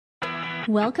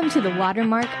Welcome to the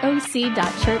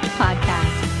WatermarkOC.Church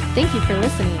podcast. Thank you for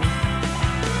listening.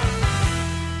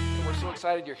 We're so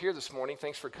excited you're here this morning.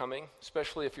 Thanks for coming,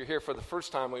 especially if you're here for the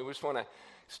first time. We just want to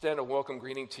extend a welcome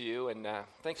greeting to you, and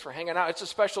thanks for hanging out. It's a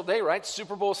special day, right?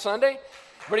 Super Bowl Sunday.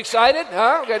 Pretty excited,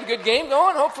 huh? We got a good game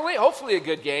going, hopefully a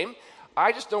good game.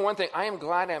 I just know one thing. I am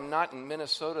glad I'm not in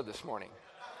Minnesota this morning.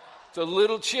 It's a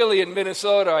little chilly in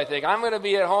Minnesota, I think. I'm going to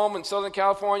be at home in Southern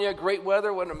California. Great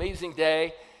weather. What an amazing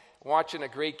day. Watching a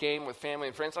great game with family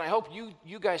and friends. And I hope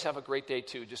you guys have a great day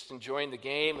too. Just enjoying the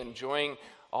game, enjoying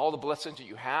all the blessings that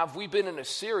you have. We've been in a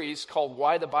series called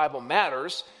Why the Bible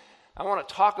Matters. I want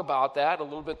to talk about that a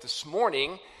little bit this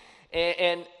morning.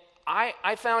 And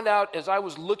I found out as I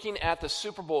was looking at the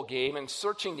Super Bowl game and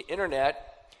searching the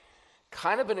internet,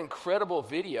 kind of an incredible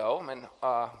video. And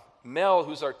Mel,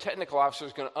 who's our technical officer,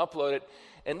 is going to upload it.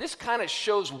 And this kind of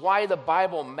shows why the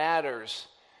Bible matters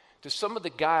to some of the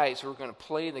guys who are going to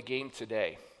play in the game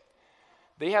today.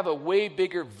 They have a way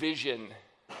bigger vision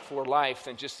for life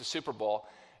than just the Super Bowl.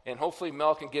 And hopefully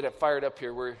Mel can get it fired up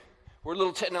here. We're a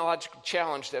little technologically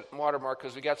challenged at Watermark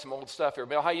because we got some old stuff here.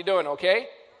 Mel, how you doing? Okay?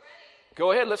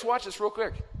 Go ahead. Let's watch this real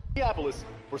quick. Minneapolis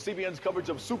for CBN's coverage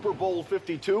of Super Bowl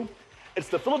 52. It's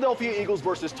the Philadelphia Eagles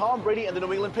versus Tom Brady and the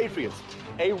New England Patriots.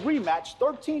 A rematch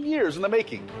 13 years in the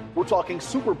making. We're talking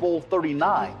Super Bowl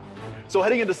 39. So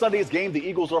heading into Sunday's game, the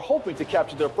Eagles are hoping to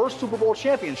capture their first Super Bowl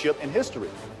championship in history.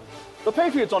 The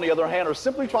Patriots, on the other hand, are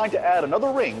simply trying to add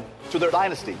another ring to their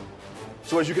dynasty.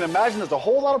 So as you can imagine, there's a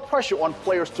whole lot of pressure on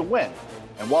players to win.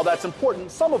 And while that's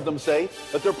important, some of them say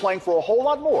that they're playing for a whole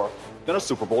lot more than a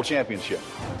Super Bowl championship.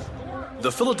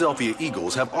 The Philadelphia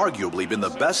Eagles have arguably been the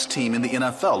best team in the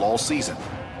NFL all season.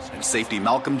 And safety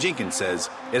Malcolm Jenkins says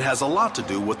it has a lot to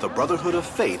do with the brotherhood of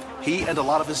faith he and a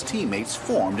lot of his teammates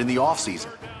formed in the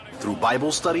offseason, through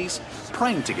Bible studies,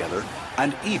 praying together,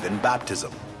 and even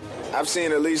baptism. I've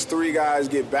seen at least 3 guys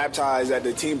get baptized at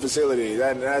the team facility.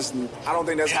 I don't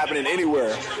think that's happening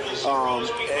anywhere.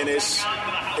 And it's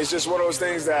just one of those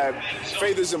things that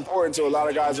faith is important to a lot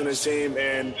of guys on this team,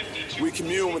 and we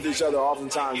commune with each other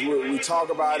oftentimes. We talk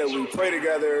about it, we pray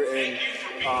together, and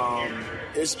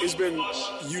it's been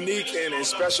unique and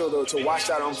special to watch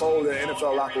that unfold in the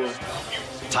NFL locker room.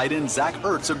 Tight end Zach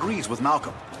Ertz agrees with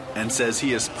Malcolm and says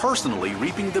he is personally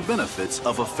reaping the benefits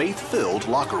of a faith-filled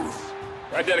locker room.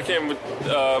 I dedicated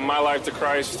my life to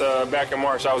Christ back in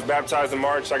March. I was baptized in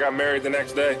March. I got married the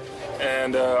next day,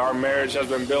 and our marriage has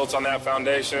been built on that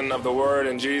foundation of the Word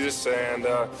and Jesus, and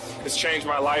it's changed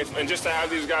my life. And just to have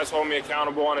these guys hold me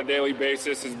accountable on a daily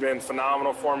basis has been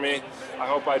phenomenal for me. I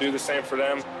hope I do the same for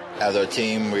them. As our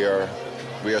team, we are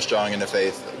strong in the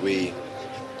faith.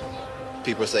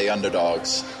 People say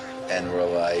underdogs, and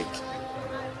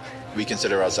we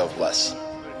consider ourselves blessed.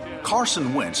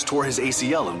 Carson Wentz tore his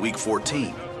ACL in Week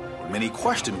 14. Many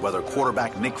questioned whether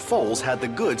quarterback Nick Foles had the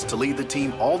goods to lead the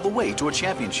team all the way to a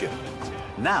championship.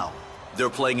 Now,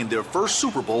 they're playing in their first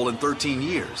Super Bowl in 13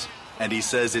 years, and he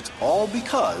says it's all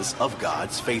because of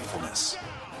God's faithfulness.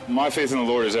 My faith in the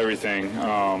Lord is everything.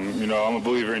 I'm a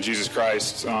believer in Jesus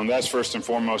Christ. That's first and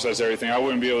foremost. That's everything. I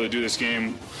wouldn't be able to do this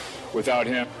game without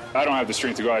him. I don't have the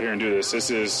strength to go out here and do this.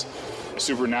 This is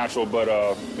supernatural, but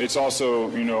it's also,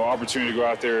 opportunity to go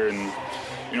out there and,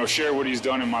 share what he's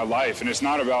done in my life. And it's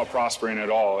not about prospering at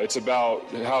all. It's about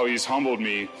how he's humbled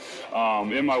me.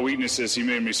 In my weaknesses, he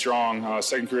made me strong.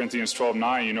 2 Corinthians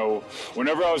 12:9,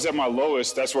 whenever I was at my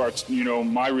lowest, that's where,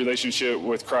 my relationship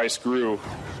with Christ grew.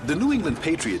 The New England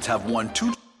Patriots have won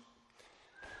 2.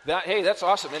 That's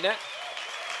awesome, isn't it?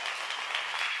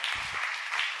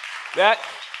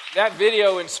 That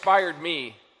video inspired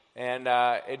me. And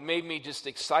it made me just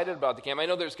excited about the game. I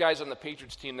know there's guys on the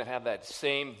Patriots team that have that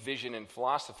same vision and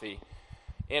philosophy.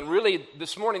 And really,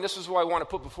 this morning, this is what I want to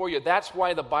put before you. That's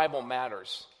why the Bible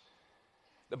matters.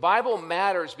 The Bible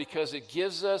matters because it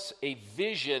gives us a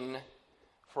vision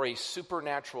for a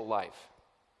supernatural life.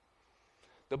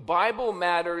 The Bible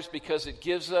matters because it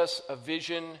gives us a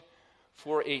vision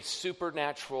for a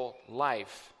supernatural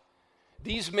life.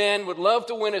 These men would love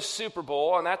to win a Super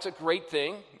Bowl, and that's a great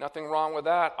thing. Nothing wrong with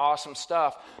that. Awesome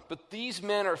stuff. But these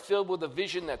men are filled with a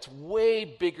vision that's way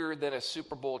bigger than a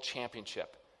Super Bowl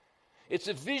championship. It's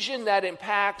a vision that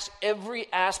impacts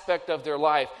every aspect of their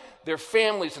life, their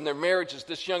families and their marriages.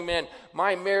 This young man,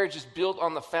 my marriage is built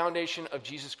on the foundation of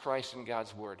Jesus Christ and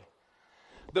God's Word.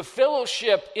 The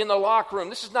fellowship in the locker room,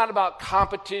 this is not about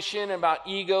competition and about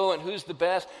ego and who's the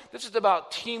best. This is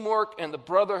about teamwork and the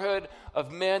brotherhood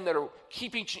of men that are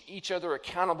keeping each other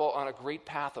accountable on a great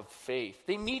path of faith.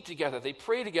 They meet together. They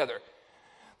pray together.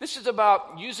 This is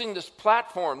about using this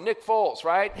platform, Nick Foles,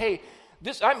 right? Hey,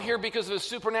 I'm here because of the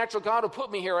supernatural God who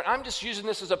put me here, and I'm just using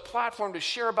this as a platform to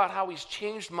share about how he's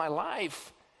changed my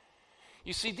life.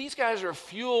 You see, these guys are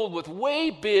fueled with way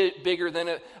bigger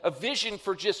than a vision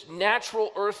for just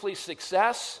natural earthly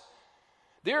success.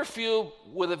 They're fueled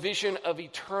with a vision of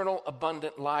eternal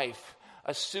abundant life,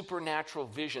 a supernatural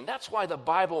vision. That's why the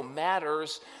Bible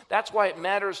matters. That's why it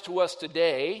matters to us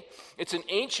today. It's an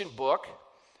ancient book.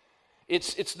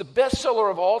 It's the bestseller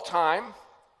of all time.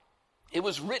 It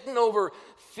was written over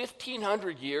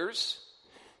 1,500 years,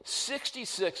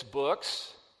 66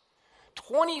 books,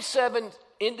 27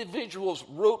 individuals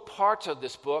wrote parts of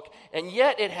this book, and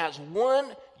yet it has one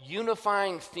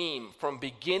unifying theme from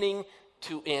beginning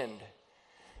to end.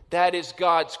 That is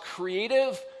God's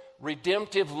creative,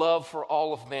 redemptive love for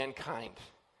all of mankind.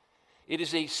 It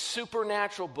is a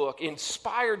supernatural book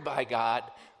inspired by God,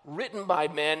 written by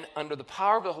men under the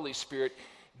power of the Holy Spirit,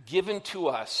 given to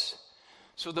us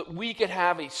so that we could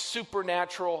have a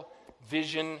supernatural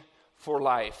vision for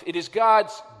life. It is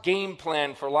God's game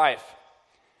plan for life.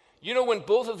 You know, when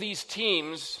both of these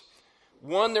teams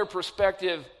won their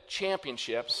respective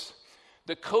championships,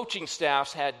 the coaching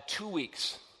staffs had 2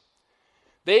 weeks.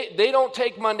 They don't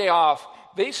take Monday off.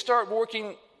 They start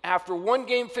working after one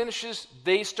game finishes,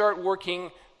 they start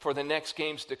working for the next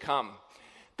games to come.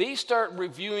 They start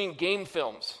reviewing game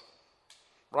films,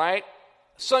 right?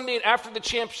 Sunday after the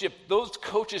championship, those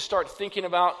coaches start thinking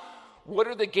about what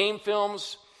are the game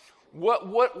films.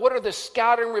 What are the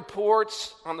scouting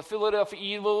reports on the Philadelphia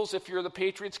Eagles, if you're the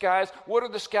Patriots guys? What are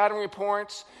the scouting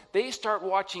reports? They start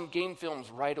watching game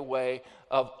films right away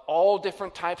of all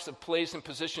different types of plays and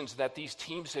positions that these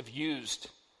teams have used.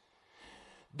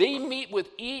 They meet with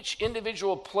each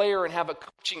individual player and have a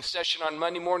coaching session on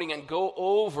Monday morning and go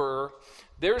over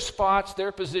their spots,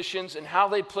 their positions, and how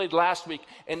they played last week.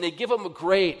 And they give them a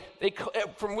grade.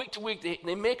 From week to week,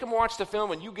 they make them watch the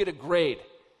film and you get a grade.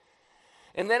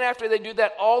 And then after they do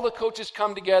that, all the coaches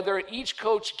come together and each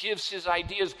coach gives his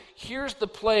ideas. Here's the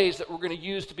plays that we're going to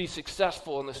use to be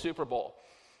successful in the Super Bowl.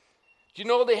 Do you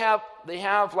know they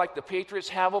have like the Patriots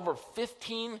have over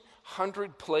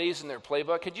 1,500 plays in their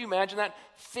playbook? Could you imagine that?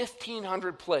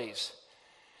 1,500 plays.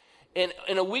 And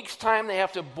in a week's time, they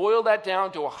have to boil that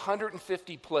down to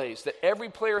 150 plays that every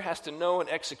player has to know and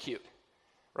execute.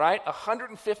 Right?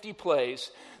 150 plays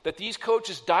that these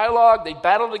coaches dialogue, they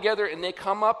battle together, and they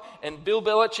come up, and Bill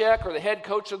Belichick, or the head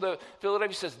coach of the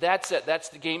Philadelphia, says, that's it. That's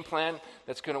the game plan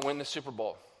that's going to win the Super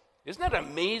Bowl. Isn't that an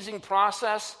amazing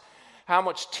process? How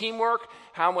much teamwork,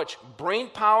 how much brain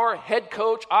power, head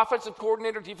coach, offensive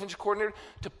coordinator, defensive coordinator,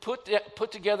 to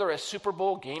put together a Super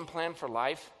Bowl game plan for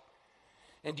life?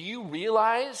 And do you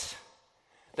realize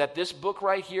that this book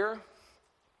right here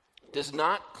does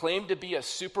not claim to be a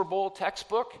Super Bowl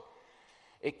textbook?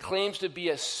 It claims to be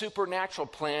a supernatural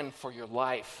plan for your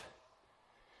life.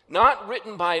 Not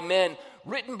written by men,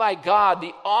 written by God,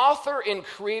 the author and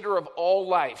creator of all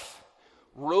life,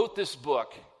 wrote this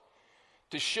book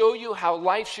to show you how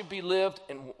life should be lived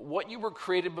and what you were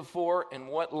created before and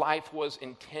what life was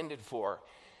intended for.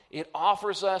 It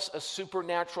offers us a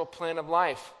supernatural plan of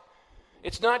life.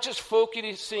 It's not just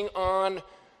focusing on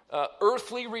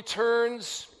earthly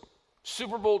returns,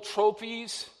 Super Bowl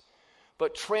trophies,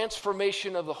 but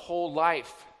transformation of the whole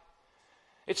life.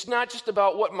 It's not just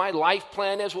about what my life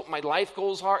plan is, what my life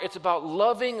goals are. It's about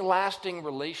loving, lasting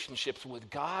relationships with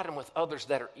God and with others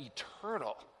that are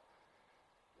eternal.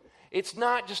 It's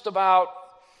not just about,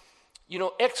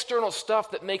 external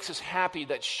stuff that makes us happy,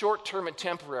 that's short-term and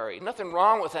temporary. Nothing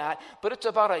wrong with that, but it's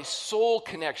about a soul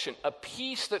connection, a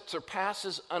peace that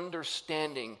surpasses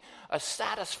understanding, a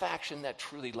satisfaction that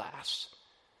truly lasts.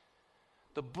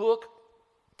 The book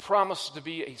promises to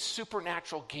be a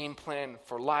supernatural game plan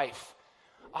for life,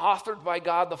 authored by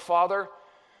God the Father,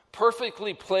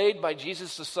 perfectly played by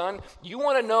Jesus the Son. You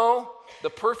want to know the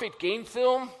perfect game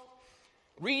film?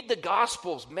 Read the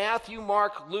Gospels, Matthew,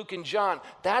 Mark, Luke, and John.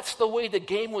 That's the way the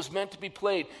game was meant to be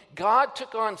played. God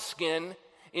took on skin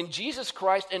in Jesus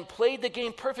Christ and played the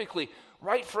game perfectly.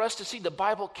 Right for us to see. The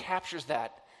Bible captures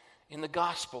that in the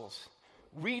Gospels.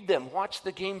 Read them, watch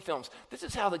the game films. This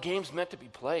is how the game's meant to be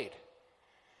played.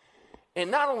 And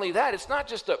not only that, it's not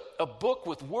just a book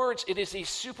with words, it is a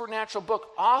supernatural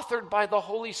book authored by the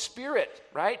Holy Spirit,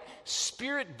 right?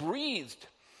 Spirit breathed.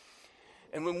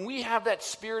 And when we have that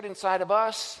Spirit inside of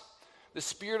us, the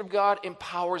Spirit of God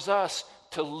empowers us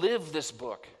to live this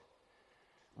book.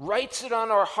 Writes it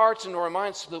on our hearts and our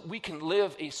minds so that we can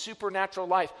live a supernatural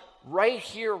life right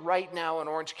here, right now in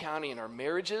Orange County, in our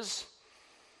marriages,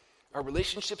 our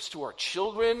relationships to our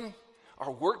children,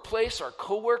 our workplace, our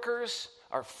coworkers,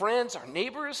 our friends, our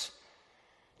neighbors,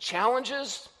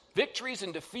 challenges, victories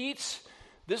and defeats,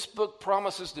 This book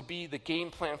promises to be the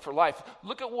game plan for life.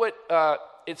 Look at what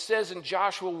it says in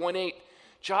Joshua 1:8.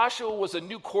 Joshua was a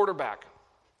new quarterback.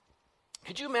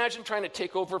 Could you imagine trying to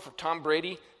take over for Tom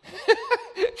Brady?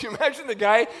 Could you imagine the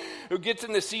guy who gets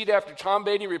in the seat after Tom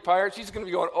Brady retires? He's going to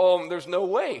be going, oh, there's no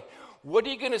way. What are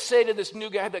you going to say to this new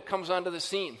guy that comes onto the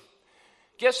scene?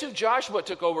 Guess who Joshua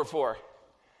took over for?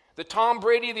 The Tom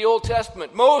Brady of the Old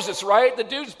Testament. Moses, right? The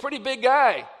dude's a pretty big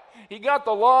guy. He got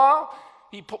the law.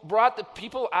 He brought the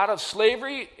people out of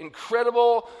slavery.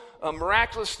 Incredible,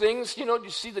 miraculous things. You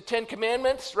see the 10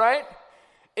 Commandments, right?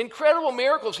 Incredible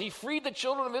miracles. He freed the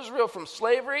children of Israel from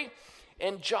slavery,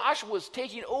 and Joshua was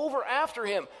taking over after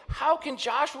him. How can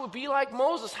Joshua be like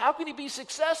Moses? How can he be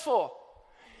successful?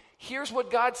 Here's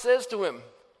what God says to him.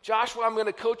 Joshua, I'm going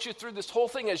to coach you through this whole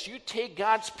thing as you take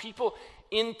God's people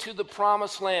into the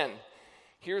promised land.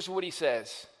 Here's what he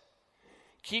says.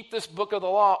 Keep this book of the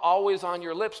law always on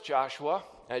your lips, Joshua.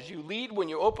 As you lead, when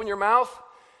you open your mouth,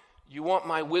 you want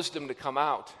my wisdom to come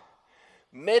out.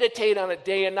 Meditate on it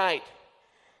day and night,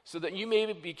 so that you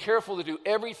may be careful to do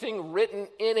everything written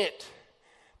in it.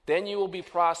 Then you will be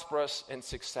prosperous and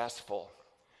successful.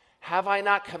 Have I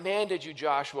not commanded you,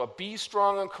 Joshua? Be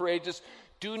strong and courageous.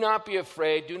 Do not be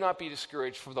afraid. Do not be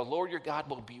discouraged, for the Lord your God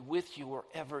will be with you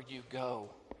wherever you go.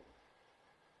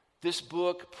 This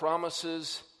book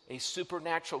promises a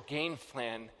supernatural game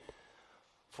plan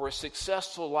for a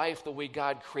successful life the way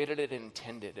God created it and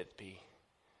intended it to be.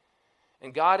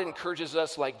 And God encourages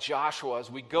us like Joshua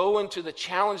as we go into the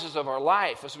challenges of our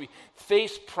life, as we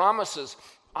face promises,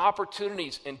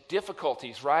 opportunities, and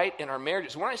difficulties, right, in our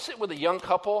marriages. When I sit with a young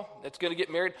couple that's going to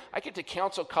get married, I get to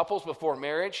counsel couples before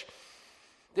marriage.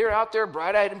 They're out there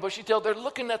bright-eyed and bushy-tailed. They're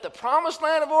looking at the promised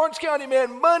land of Orange County,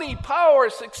 man. Money, power,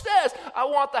 success. I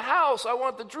want the house. I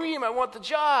want the dream. I want the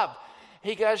job.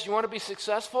 Hey, guys, you want to be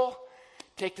successful?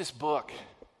 Take this book.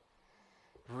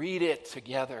 Read it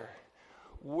together.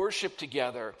 Worship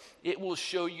together. It will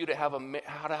show you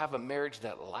how to have a marriage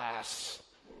that lasts.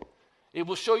 It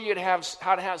will show you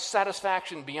how to have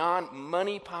satisfaction beyond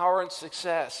money, power, and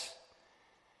success.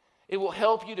 It will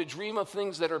help you to dream of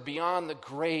things that are beyond the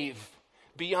grave,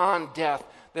 beyond death,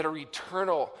 that are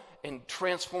eternal and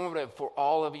transformative for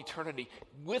all of eternity.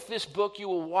 With this book, you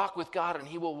will walk with God and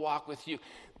He will walk with you.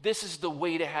 This is the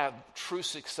way to have true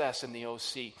success in the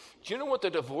OC. Do you know what the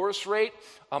divorce rate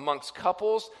amongst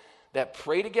couples that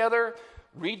pray together,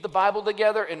 read the Bible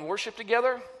together, and worship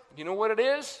together? You know what it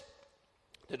is?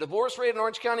 The divorce rate in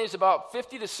Orange County is about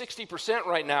 50 to 60%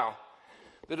 right now.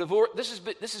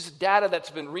 This is data that's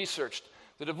been researched.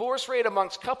 The divorce rate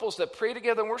amongst couples that pray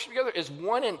together and worship together is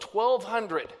 1 in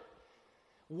 1,200.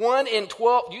 1 in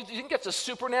 12. You think that's a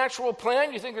supernatural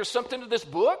plan? You think there's something to this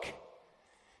book?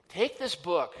 Take this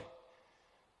book.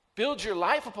 Build your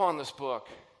life upon this book.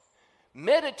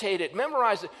 Meditate it,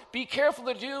 memorize it. Be careful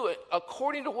to do it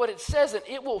according to what it says, and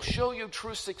it will show you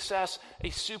true success, a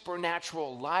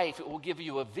supernatural life. It will give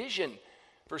you a vision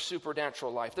for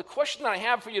supernatural life. The question that I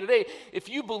have for you today, if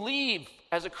you believe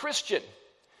as a Christian,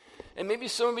 and maybe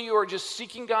some of you are just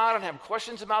seeking God and have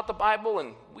questions about the Bible,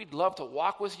 and we'd love to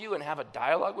walk with you and have a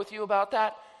dialogue with you about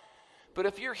that. But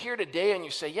if you're here today and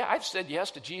you say, yeah, I've said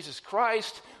yes to Jesus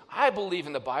Christ, I believe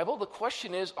in the Bible, the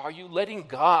question is, are you letting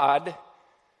God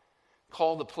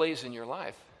call the plays in your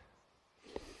life?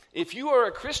 If you are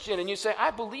a Christian and you say,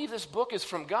 I believe this book is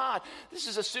from God, this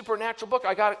is a supernatural book.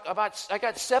 I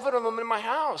got 7 of them in my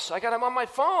house. I got them on my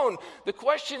phone. The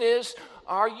question is,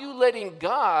 are you letting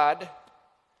God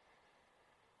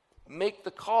make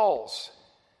the calls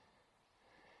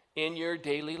in your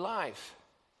daily life?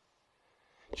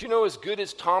 Do you know, as good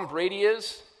as Tom Brady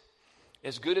is,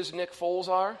 as good as Nick Foles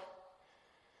are,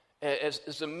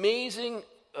 as amazing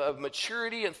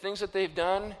maturity and things that they've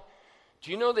done, do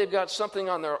you know they've got something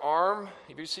on their arm?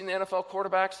 Have you seen the NFL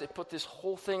quarterbacks? They put this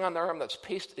whole thing on their arm that's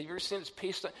pasted. Have you ever seen it's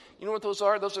pasted? You know what those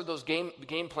are? Those are those game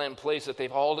plan plays that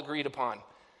they've all agreed upon.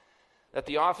 That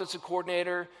the offensive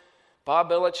coordinator, Bill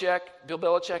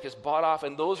Belichick has bought off,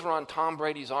 and those are on Tom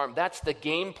Brady's arm. That's the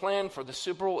game plan for the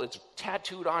Super Bowl. It's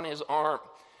tattooed on his arm.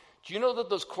 Do you know that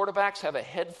those quarterbacks have a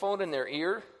headphone in their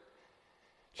ear?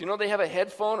 Do you know they have a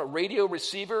headphone, a radio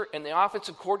receiver, and the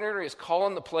offensive coordinator is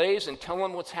calling the plays and telling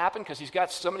them what's happened because he's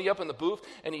got somebody up in the booth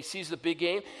and he sees the big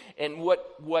game? And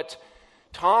what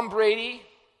Tom Brady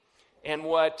and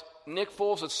what Nick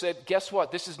Foles have said, guess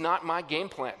what? This is not my game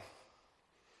plan.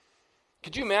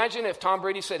 Could you imagine if Tom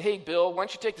Brady said, hey, Bill, why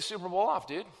don't you take the Super Bowl off,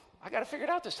 dude? I got to figure it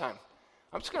out this time.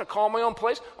 I'm just going to call my own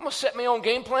plays. I'm going to set my own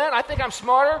game plan. I think I'm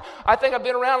smarter. I think I've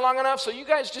been around long enough, so you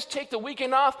guys just take the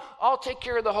weekend off. I'll take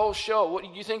care of the whole show. What do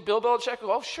you think, Bill Belichick?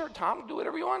 Oh, sure, Tom, do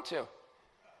whatever you want to.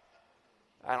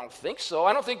 I don't think so.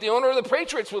 I don't think the owner of the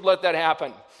Patriots would let that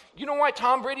happen. You know why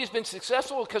Tom Brady's been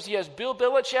successful? Because he has Bill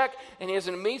Belichick and he has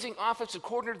an amazing offensive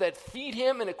coordinator that feed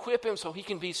him and equip him so he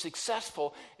can be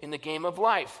successful in the game of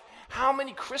life. How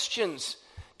many Christians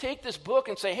take this book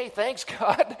and say, hey, thanks,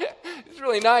 God. It's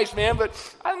really nice, man, but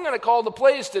I'm going to call the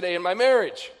plays today in my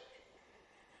marriage.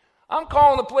 I'm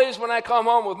calling the plays when I come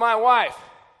home with my wife.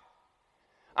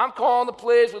 I'm calling the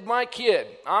plays with my kid.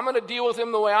 I'm going to deal with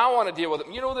him the way I want to deal with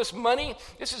him. You know this money?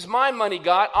 This is my money,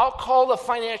 God. I'll call the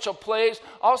financial plays.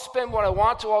 I'll spend what I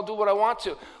want to. I'll do what I want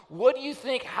to. What do you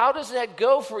think? How does that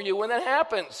go for you when that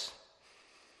happens?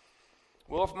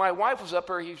 Well, if my wife was up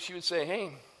here, she would say,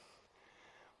 hey,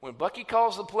 when Bucky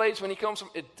calls the plays, when he comes from,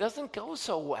 it doesn't go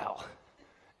so well.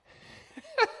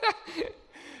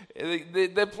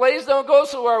 The plays don't go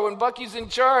so well when Bucky's in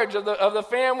charge of the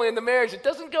family and the marriage. It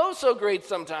doesn't go so great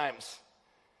sometimes.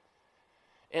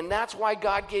 And that's why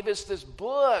God gave us this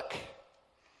book,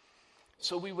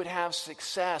 so we would have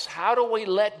success. How do we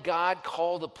let God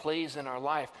call the plays in our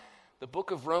life? The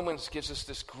book of Romans gives us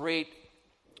this great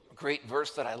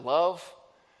verse that I love.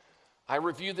 I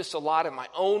review this a lot in my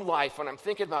own life when I'm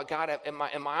thinking about God. Am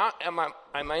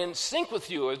I in sync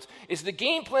with you? Is the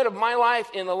game plan of my life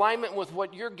in alignment with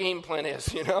what your game plan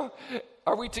is? You know,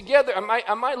 are we together? Am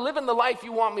I living the life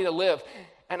you want me to live?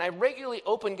 And I regularly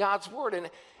open God's Word and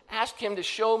ask Him to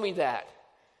show me that.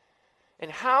 And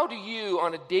how do you,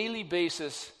 on a daily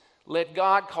basis, let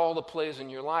God call the plays in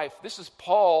your life? This is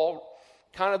Paul,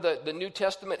 kind of the New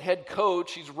Testament head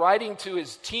coach. He's writing to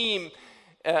his team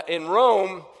in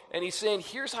Rome. And he's saying,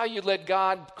 here's how you let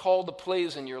God call the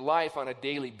plays in your life on a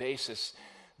daily basis.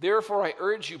 Therefore, I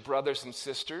urge you, brothers and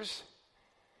sisters,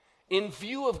 in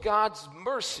view of God's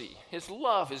mercy, His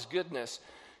love, His goodness,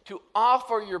 to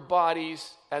offer your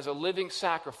bodies as a living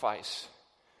sacrifice,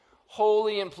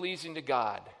 holy and pleasing to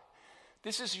God.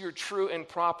 This is your true and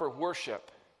proper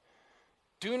worship.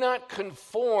 Do not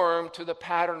conform to the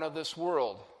pattern of this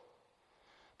world,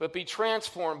 but be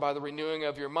transformed by the renewing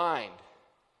of your mind.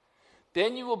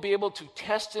 Then you will be able to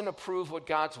test and approve what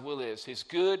God's will is, His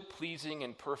good, pleasing,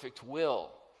 and perfect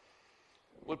will.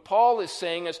 What Paul is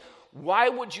saying is, why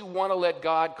would you want to let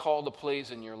God call the plays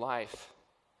in your life?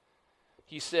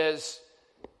 He says,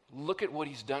 look at what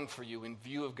He's done for you in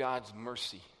view of God's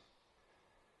mercy.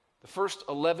 The first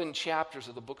 11 chapters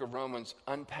of the book of Romans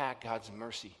unpack God's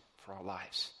mercy for our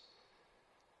lives.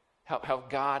 How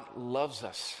God loves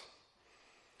us.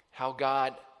 How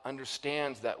God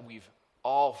understands that we've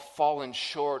all fallen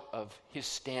short of His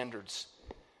standards.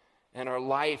 And our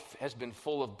life has been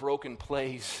full of broken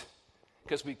plays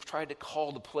because we've tried to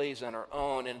call the plays on our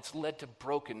own, and it's led to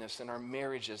brokenness in our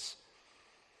marriages,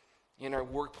 in our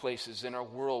workplaces, in our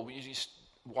world. We usually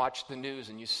watch the news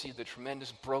and you see the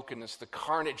tremendous brokenness, the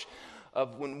carnage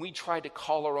of when we tried to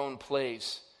call our own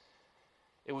plays.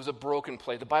 It was a broken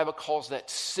play. The Bible calls that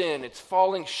sin. It's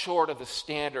falling short of the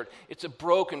standard. It's a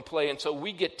broken play. And so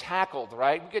we get tackled,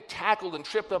 right? We get tackled and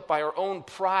tripped up by our own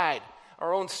pride,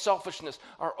 our own selfishness,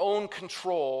 our own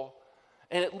control,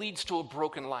 and it leads to a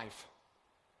broken life.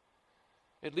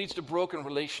 It leads to broken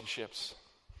relationships.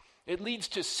 It leads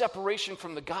to separation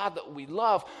from the God that we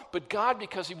love. But God,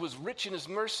 because He was rich in His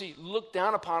mercy, looked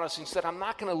down upon us and said, I'm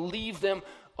not going to leave them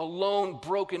alone,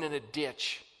 broken in a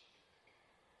ditch.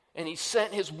 And He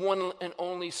sent His one and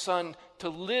only Son to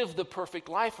live the perfect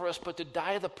life for us, but to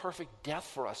die the perfect death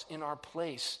for us in our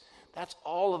place. That's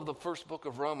all of the first book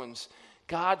of Romans.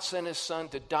 God sent His Son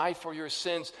to die for your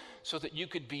sins so that you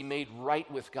could be made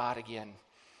right with God again,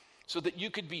 so that you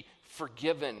could be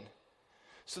forgiven,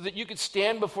 so that you could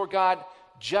stand before God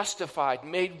justified,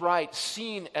 made right,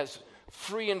 seen as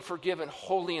free and forgiven,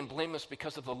 holy and blameless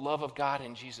because of the love of God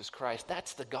in Jesus Christ.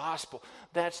 That's the gospel.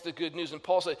 That's the good news. And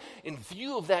Paul said, in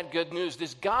view of that good news,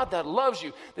 this God that loves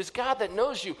you, this God that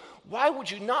knows you, why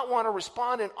would you not want to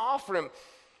respond and offer Him?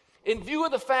 In view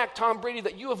of the fact, Tom Brady,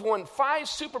 that you have won 5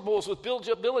 Super Bowls with Bill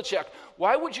Belichick,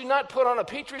 why would you not put on a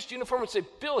Patriots uniform and say,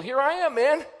 Bill, here I am,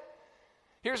 man.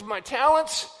 Here's my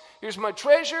talents. Here's my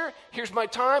treasure. Here's my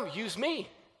time. Use me.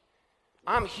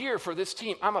 I'm here for this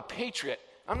team. I'm a patriot.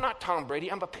 I'm not Tom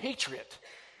Brady. I'm a patriot.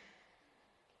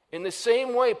 In the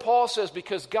same way, Paul says,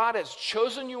 because God has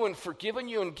chosen you and forgiven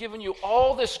you and given you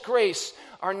all this grace,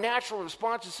 our natural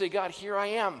response is to say, God, here I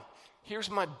am. Here's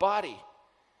my body.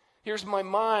 Here's my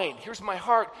mind. Here's my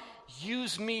heart.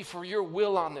 Use me for your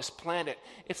will on this planet.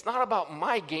 It's not about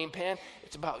my game plan.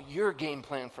 It's about your game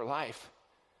plan for life.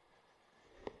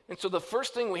 And so the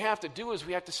first thing we have to do is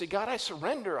we have to say, God, I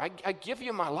surrender. I give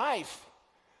you my life.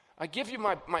 I give you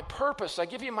my purpose. I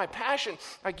give you my passion.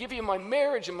 I give you my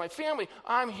marriage and my family.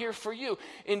 I'm here for you.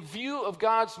 In view of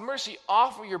God's mercy,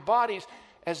 offer your bodies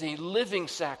as a living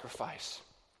sacrifice.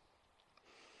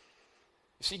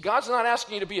 You see, God's not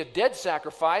asking you to be a dead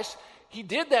sacrifice. He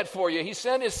did that for you. He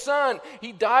sent his son.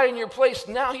 He died in your place.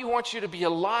 Now he wants you to be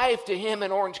alive to him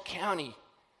in Orange County.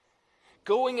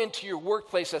 Going into your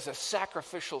workplace as a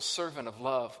sacrificial servant of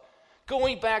love.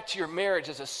 Going back to your marriage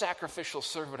as a sacrificial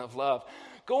servant of love.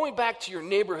 Going back to your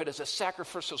neighborhood as a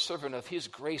sacrificial servant of his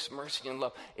grace, mercy, and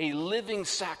love. A living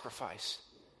sacrifice.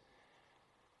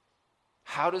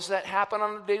 How does that happen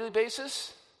on a daily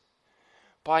basis?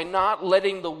 By not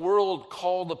letting the world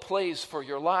call the plays for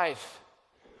your life.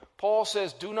 Paul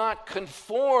says, do not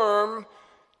conform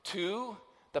to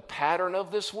the pattern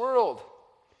of this world.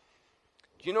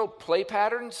 You know play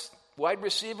patterns, wide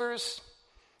receivers?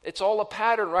 It's all a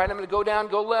pattern, right? I'm going to go down,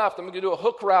 go left. I'm going to do a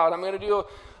hook route. I'm going to do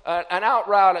an out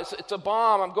route. It's a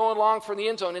bomb. I'm going long for the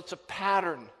end zone. It's a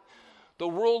pattern. The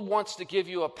world wants to give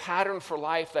you a pattern for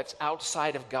life that's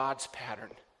outside of God's pattern.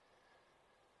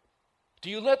 Do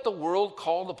you let the world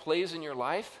call the plays in your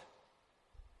life?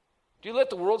 Do you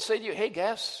let the world say to you, hey,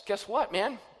 guess what,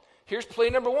 man? Here's play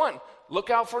number 1.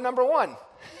 Look out for number 1.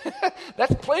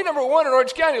 That's play number 1 in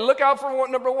Orange County. Look out for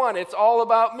number 1. It's all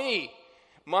about me.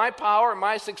 My power,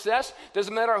 my success.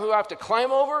 Doesn't matter who I have to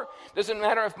climb over. Doesn't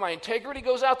matter if my integrity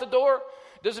goes out the door.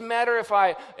 Doesn't matter if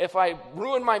I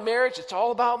ruin my marriage. It's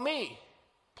all about me.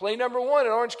 Play number 1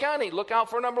 in Orange County. Look out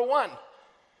for number 1.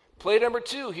 Play number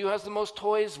 2. Who has the most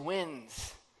toys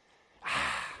wins.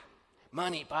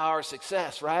 Money, power,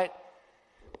 success, right?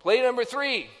 Play number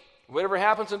 3. Whatever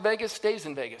happens in Vegas stays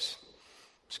in Vegas.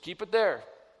 Just keep it there.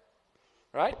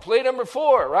 Right? Play number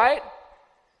 4, right?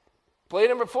 Play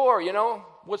number 4, you know.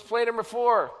 What's play number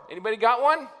 4? Anybody got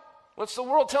one? What's the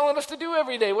world telling us to do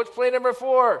every day? What's play number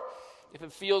 4? If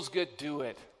it feels good, do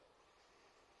it.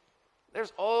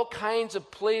 There's all kinds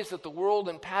of plays that the world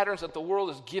and patterns that the world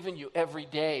has given you every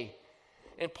day.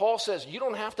 And Paul says you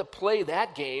don't have to play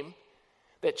that game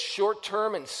that's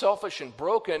short-term and selfish and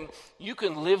broken. You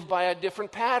can live by a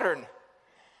different pattern.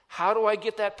 How do I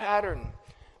get that pattern?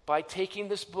 By taking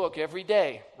this book every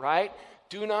day, right?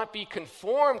 Do not be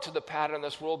conformed to the pattern of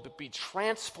this world, but be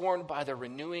transformed by the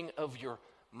renewing of your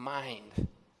mind.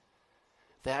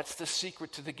 That's the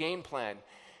secret to the game plan.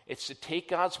 It's to take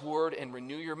God's word and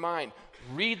renew your mind.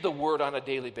 Read the word on a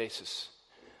daily basis.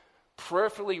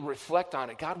 Prayerfully reflect on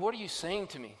it. God, what are you saying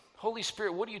to me? Holy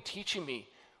Spirit, what are you teaching me?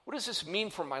 What does this mean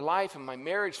for my life and my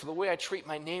marriage, for the way I treat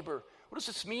my neighbor? What does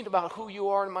this mean about who you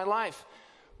are in my life?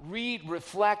 Read,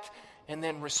 reflect, and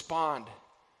then respond.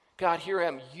 God, here I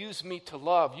am. Use me to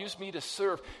love. Use me to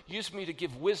serve. Use me to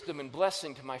give wisdom and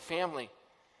blessing to my family.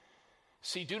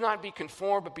 See, do not be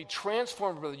conformed, but be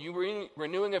transformed by the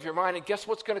renewing of your mind. And guess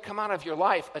what's going to come out of your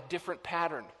life? A different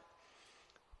pattern.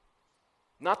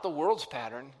 Not the world's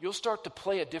pattern. You'll start to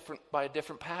play by a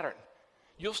different pattern.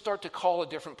 You'll start to call a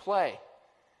different play.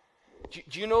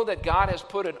 Do you know that God has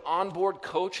put an onboard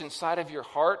coach inside of your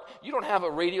heart? You don't have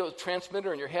a radio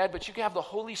transmitter in your head, but you can have the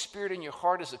Holy Spirit in your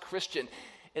heart as a Christian,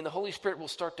 and the Holy Spirit will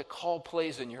start to call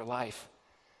plays in your life.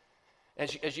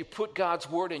 As you put God's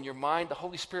word in your mind, the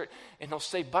Holy Spirit, and he'll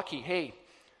say, Bucky, hey,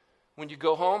 when you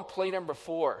go home, play number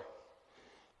 4.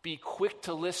 Be quick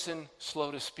to listen,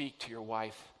 slow to speak to your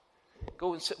wife.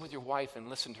 Go and sit with your wife and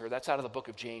listen to her. That's out of the book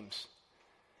of James.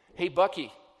 Hey,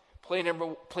 Bucky, play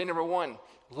number 1,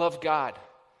 love God.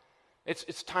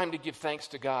 It's time to give thanks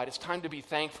to God. It's time to be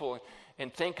thankful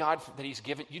and thank God that he's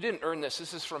given. You didn't earn this.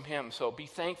 This is from him. So be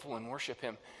thankful and worship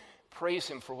him. Praise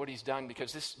him for what he's done,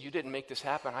 because you didn't make this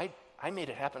happen. I made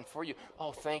it happen for you.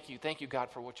 Oh, thank you. Thank you, God,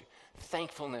 for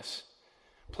thankfulness.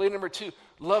 Play number 2,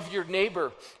 love your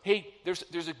neighbor. Hey,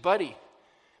 there's a buddy.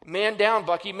 Man down,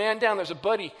 Bucky, man down. There's a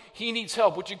buddy. He needs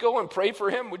help. Would you go and pray for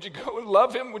him? Would you go and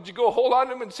love him? Would you go hold on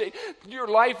to him and say, your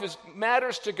life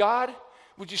matters to God?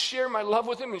 Would you share my love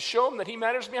with him and show him that he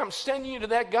matters to me? I'm sending you to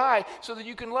that guy so that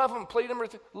you can love him. Play number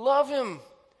 3, love him.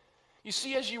 You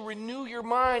see, as you renew your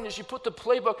mind, as you put the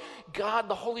playbook, God,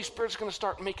 the Holy Spirit's going to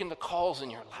start making the calls in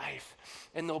your life.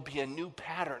 And there'll be a new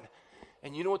pattern.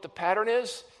 And you know what the pattern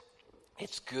is?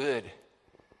 It's good.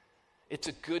 It's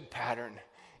a good pattern.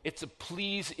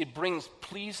 It brings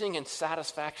pleasing and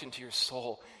satisfaction to your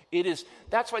soul.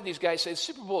 That's why these guys say the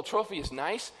Super Bowl trophy is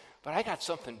nice, but I got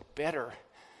something better.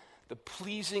 The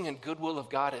pleasing and goodwill of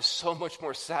God is so much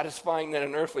more satisfying than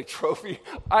an earthly trophy.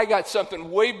 I got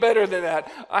something way better than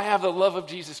that. I have the love of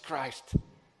Jesus Christ.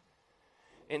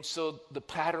 And so the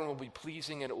pattern will be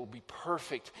pleasing and it will be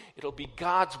perfect. It'll be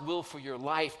God's will for your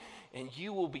life, and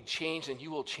you will be changed and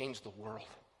you will change the world.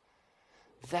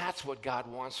 That's what God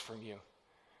wants from you.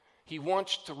 He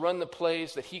wants to run the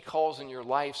plays that he calls in your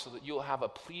life so that you'll have a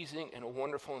pleasing and a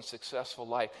wonderful and successful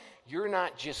life. You're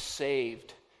not just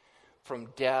saved from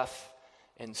death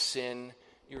and sin.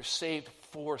 You're saved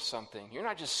for something. You're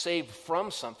not just saved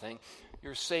from something.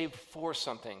 You're saved for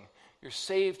something. You're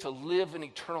saved to live an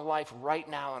eternal life right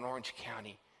now in Orange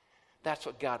County. That's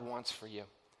what God wants for you.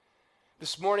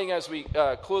 This morning, as we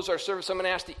close our service, I'm going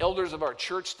to ask the elders of our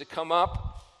church to come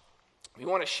up. We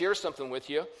want to share something with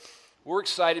you. We're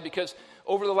excited because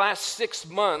over the last 6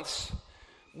 months,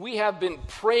 we have been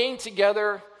praying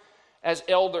together as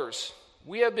elders.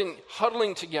 We have been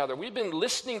huddling together. We've been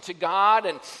listening to God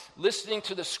and listening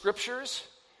to the scriptures,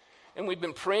 and we've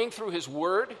been praying through his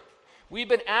word. We've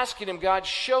been asking him, God,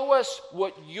 show us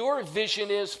what your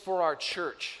vision is for our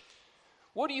church.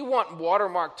 What do you want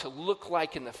Watermark to look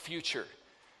like in the future?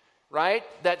 Right?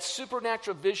 That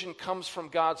supernatural vision comes from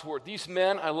God's word. These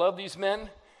men, I love these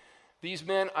men. These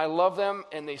men, I love them,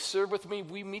 and they serve with me.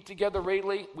 We meet together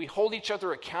regularly. We hold each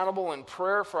other accountable in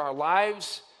prayer for our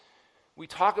lives. We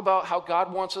talk about how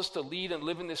God wants us to lead and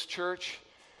live in this church.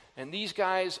 And these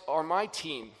guys are my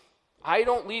team. I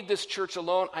don't lead this church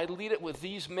alone. I lead it with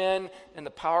these men and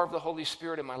the power of the Holy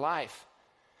Spirit in my life.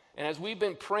 And as we've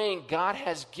been praying, God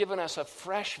has given us a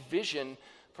fresh vision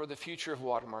for the future of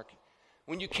Watermark.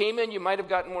 When you came in, you might have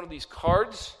gotten one of these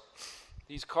cards.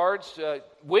 These cards,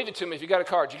 wave it to me if you got a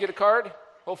card. Did you get a card?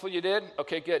 Hopefully you did.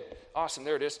 Okay, good. Awesome,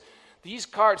 there it is. These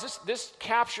cards, this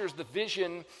captures the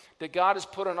vision that God has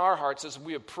put on our hearts as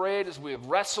we have prayed, as we have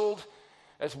wrestled,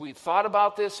 as we thought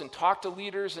about this and talked to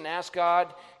leaders and asked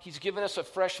God. He's given us a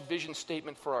fresh vision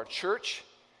statement for our church.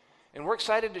 And we're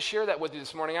excited to share that with you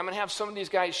this morning. I'm going to have some of these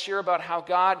guys share about how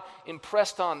God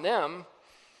impressed on them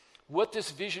what this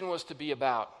vision was to be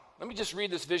about. Let me just read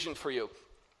this vision for you.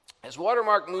 As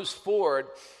Watermark moves forward,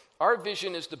 our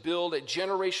vision is to build a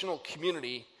generational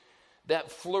community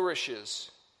that flourishes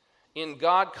in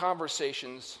God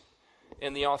conversations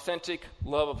and the authentic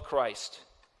love of Christ.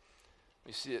 Let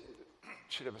me see it.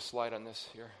 Should have a slide on this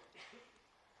here.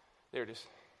 There it is.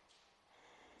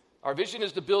 Our vision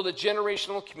is to build a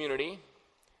generational community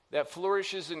that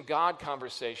flourishes in God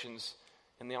conversations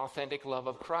and the authentic love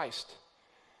of Christ.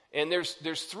 And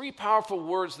there's three powerful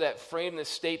words that frame this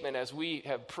statement as we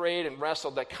have prayed and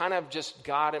wrestled that kind of just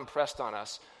God impressed on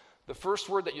us. The first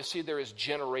word that you see there is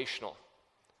generational.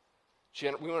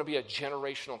 We want to be a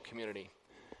generational community.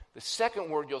 The second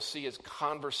word you'll see is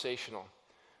conversational.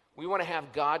 We want to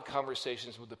have God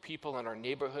conversations with the people in our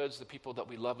neighborhoods, the people that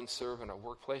we love and serve in our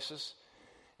workplaces.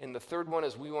 And the third one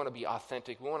is we want to be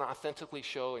authentic. We want to authentically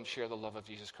show and share the love of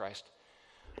Jesus Christ.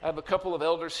 I have a couple of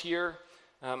elders here.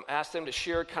 Ask them to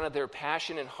share kind of their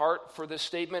passion and heart for this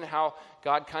statement, how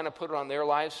God kind of put it on their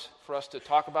lives for us to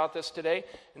talk about this today.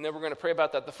 And then we're going to pray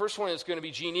about that. The first one is going to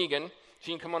be Gene Egan.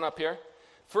 Gene, come on up here.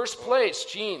 First place,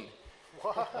 Gene.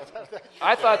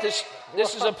 I thought this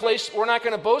is a place, we're not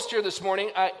going to boast here this morning.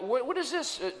 What is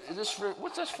this?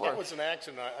 What's this for? It was an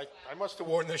accident. I must have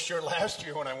worn this shirt last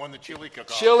year when I won the chili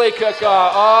cook-off. Chili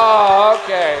cook-off. Oh,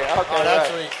 okay.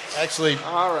 Actually,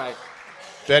 all right.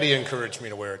 Betty encouraged me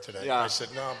to wear it today. Yeah. I said,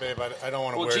 no, babe, I don't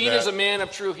want to wear that. Well, Gene is a man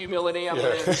of true humility. I'm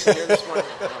going to here this morning.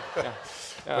 Yeah.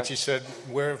 But she said,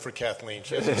 wear it for Kathleen.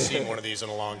 She hasn't seen one of these in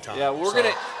a long time. Yeah, we're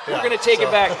gonna take it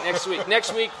back next week.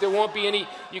 Next week there won't be any.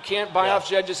 You can't buy off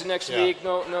judges next week.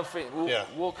 No free.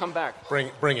 We'll come back. Bring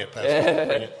it, Pastor.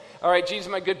 Bring it. All right, Gene's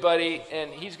my good buddy,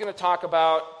 and he's going to talk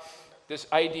about this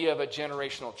idea of a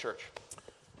generational church.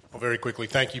 Well, very quickly,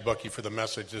 thank you, Bucky, for the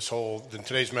message.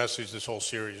 Today's message, this whole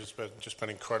series has been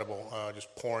incredible.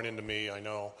 Just pouring into me, I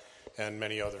know, and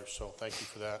many others. So thank you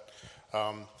for that.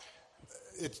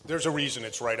 There's a reason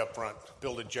it's right up front.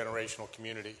 Build a generational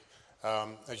community.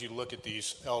 As you look at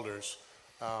these elders,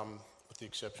 with the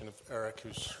exception of Eric,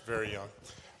 who's very young,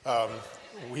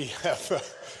 we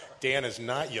have Dan is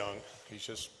not young. He's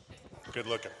just good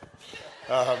looking.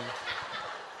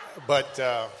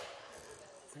 But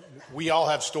we all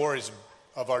have stories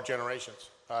of our generations.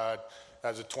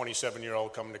 As a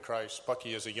 27-year-old coming to Christ,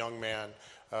 Bucky is a young man.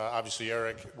 Obviously,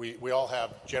 Eric. We all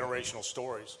have generational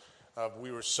stories.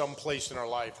 We were someplace in our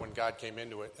life when God came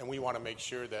into it, and we want to make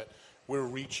sure that we're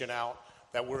reaching out,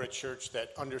 that we're a church that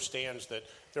understands that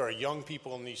there are young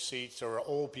people in these seats, there are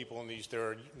old people in these,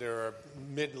 there are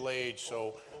middle-aged,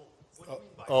 so...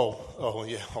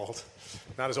 old.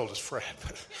 Not as old as Fred,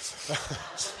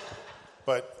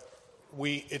 but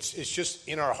it's just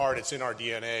in our heart, it's in our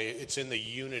DNA, it's in the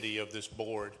unity of this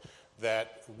board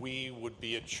that we would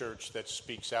be a church that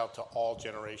speaks out to all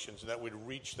generations, that would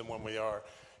reach them when we are.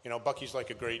 You know, Bucky's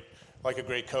like a great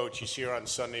coach. He's here on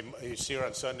Sundays,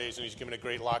 and he's giving a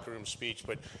great locker room speech.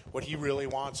 But what he really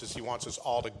wants is he wants us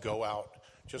all to go out,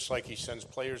 just like he sends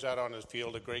players out on the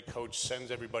field. A great coach sends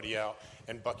everybody out,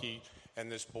 and Bucky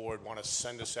and this board want to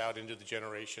send us out into the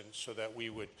generations so that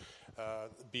we would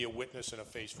be a witness and a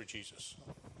face for Jesus.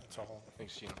 That's all.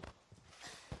 Thanks, Gino.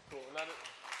 Cool.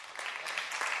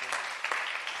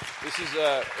 This is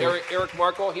Eric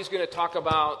Markle. He's going to talk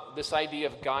about this idea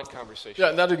of God conversation. Yeah,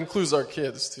 and that includes our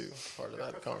kids, too, part of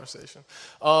that conversation.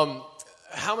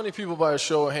 How many people, by a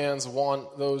show of hands,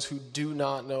 want those who do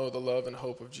not know the love and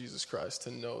hope of Jesus Christ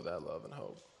to know that love and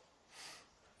hope?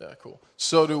 Yeah, cool.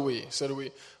 So do we.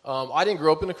 I didn't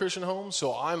grow up in a Christian home,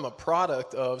 so I'm a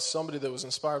product of somebody that was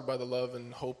inspired by the love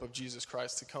and hope of Jesus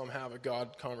Christ to come have a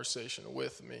God conversation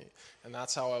with me. And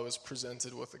that's how I was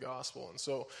presented with the gospel. And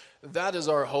so that is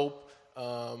our hope.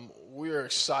 We are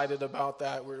excited about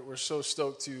that. We're so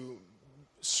stoked to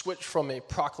switch from a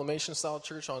proclamation-style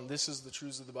church on this is the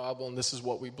truths of the Bible and this is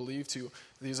what we believe to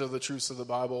these are the truths of the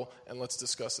Bible, and let's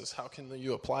discuss this. How can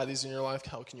you apply these in your life?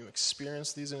 How can you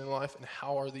experience these in your life? And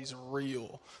how are these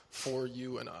real for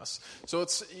you and us? So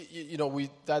it's,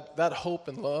 that hope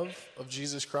and love of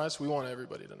Jesus Christ, we want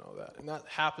everybody to know that. And that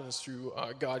happens through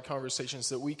God conversations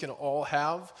that we can all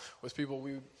have with people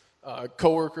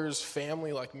coworkers,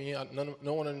 family like me.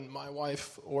 No one in my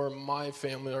wife or my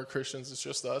family are Christians. It's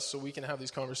just us. So we can have these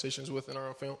conversations within our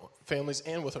own families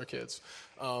and with our kids.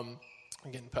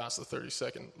 I'm getting past the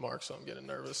 30-second mark, so I'm getting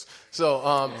nervous.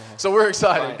 So we're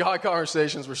excited. Fine. God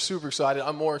conversations, we're super excited.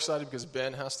 I'm more excited because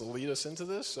Ben has to lead us into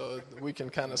this, so we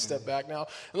can kind of step back now.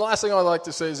 And the last thing I'd like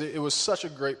to say is it was such a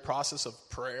great process of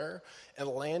prayer and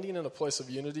landing in a place of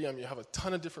unity. I mean, you have a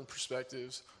ton of different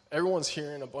perspectives. Everyone's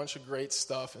hearing a bunch of great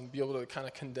stuff, and be able to kind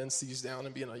of condense these down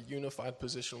and be in a unified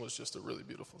position was just a really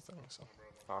beautiful thing. So.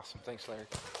 Awesome. Thanks, Larry.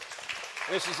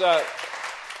 This is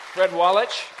Fred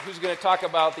Wallach, who's going to talk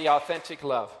about the authentic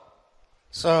love.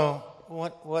 So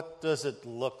what does it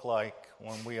look like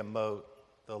when we emote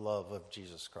the love of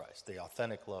Jesus Christ, the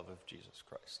authentic love of Jesus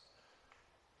Christ?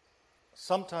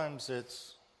 Sometimes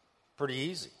it's pretty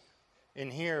easy.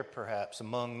 In here, perhaps,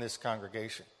 among this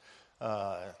congregation,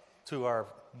 to our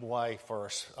wife or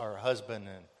our husband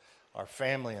and our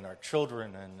family and our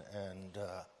children and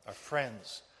our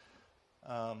friends.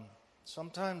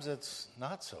 Sometimes it's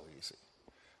not so easy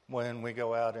when we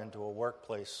go out into a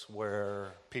workplace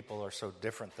where people are so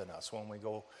different than us, when we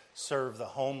go serve the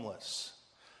homeless,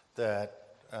 that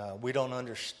we don't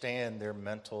understand their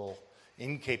mental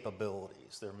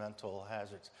incapabilities, their mental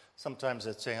hazards. Sometimes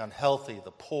it's the unhealthy,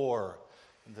 the poor,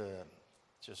 the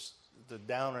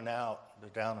down and out, the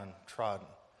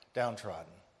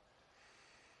downtrodden.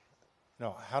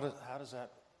 No, how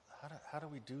do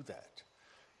we do that?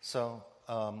 So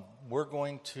we're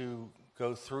going to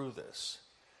go through this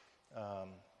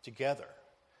together,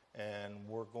 and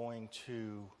we're going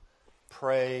to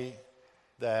pray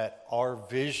that our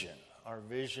vision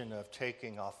of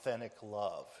taking authentic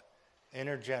love,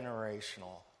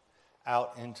 intergenerational,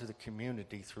 out into the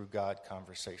community through God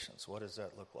conversations. What does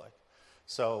that look like?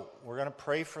 So we're going to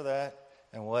pray for that,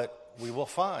 and what we will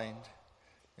find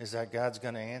is that God's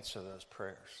going to answer those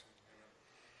prayers.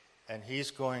 And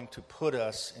He's going to put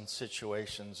us in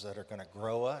situations that are going to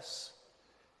grow us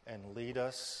and lead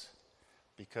us,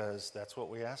 because that's what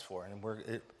we ask for.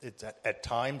 And at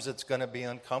times it's going to be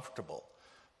uncomfortable,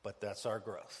 but that's our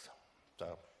growth.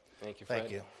 So thank you, Fred.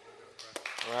 Thank you.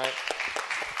 All right.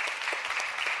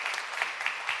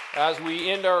 As we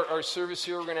end our service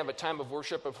here, we're going to have a time of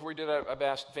worship. Before we do that, I've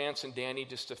asked Vance and Danny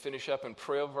just to finish up and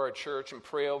pray over our church and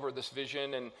pray over this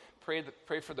vision and pray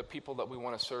for the people that we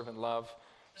want to serve and love.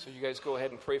 So you guys go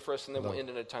ahead and pray for us, and then we'll end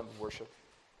in a time of worship.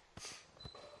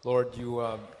 Lord, you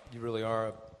really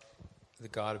are the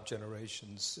God of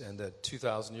generations, and that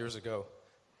 2,000 years ago,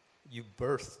 you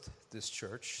birthed this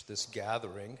church, this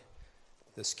gathering,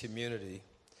 this community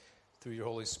through your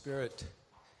Holy Spirit.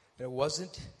 And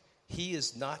He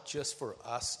is not just for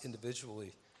us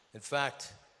individually. In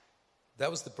fact,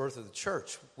 that was the birth of the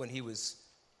church, when He was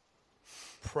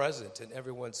present in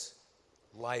everyone's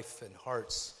life and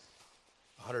hearts,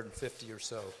 150 or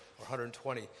so, or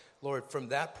 120. Lord, from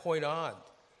that point on,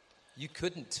 you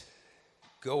couldn't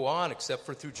go on except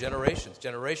for through generations,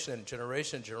 generation and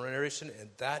generation and generation, and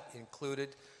that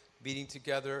included meeting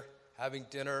together, having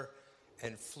dinner,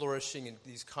 and flourishing in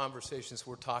these conversations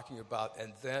we're talking about,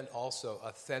 and then also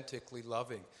authentically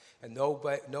loving. And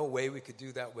no way we could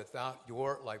do that without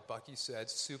your, like Bucky said,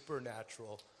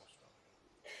 supernatural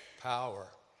power.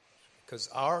 Because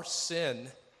our sin,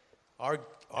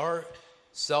 our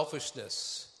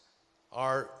selfishness,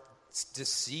 our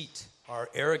deceit, our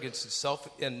arrogance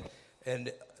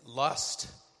and lust,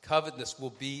 covetousness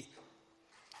will be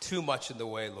too much in the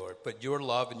way, Lord. But your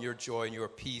love and your joy and your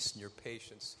peace and your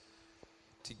patience,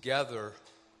 together,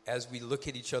 as we look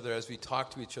at each other, as we talk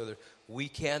to each other, we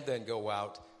can then go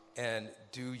out and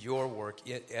do your work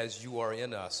as you are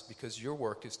in us, because your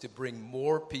work is to bring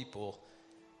more people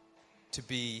to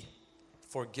be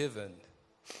forgiven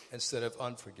instead of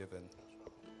unforgiven.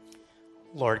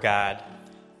 Lord God,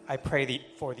 I pray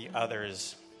for the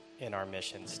others in our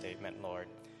mission statement, Lord.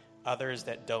 Others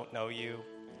that don't know you,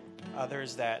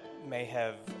 others that may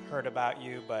have heard about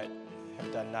you but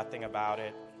have done nothing about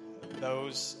it,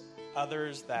 those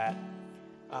others that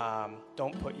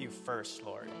don't put you first,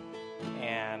 Lord.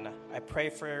 And I pray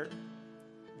for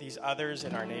these others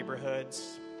in our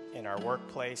neighborhoods, in our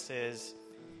workplaces,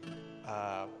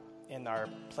 in our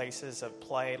places of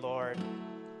play, Lord.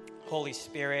 Holy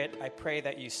Spirit, I pray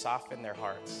that you soften their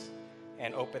hearts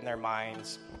and open their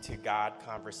minds to God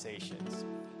conversations.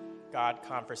 God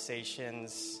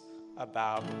conversations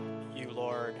about you,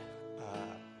 Lord,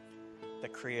 the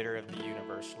creator of the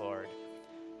universe, Lord.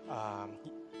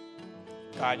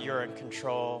 God, you're in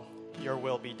control. Your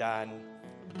will be done.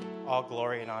 All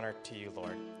glory and honor to you,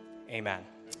 Lord. Amen.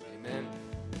 Amen.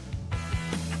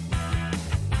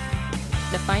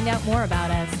 To find out more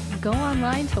about us, go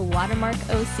online to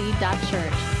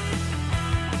watermarkoc.church.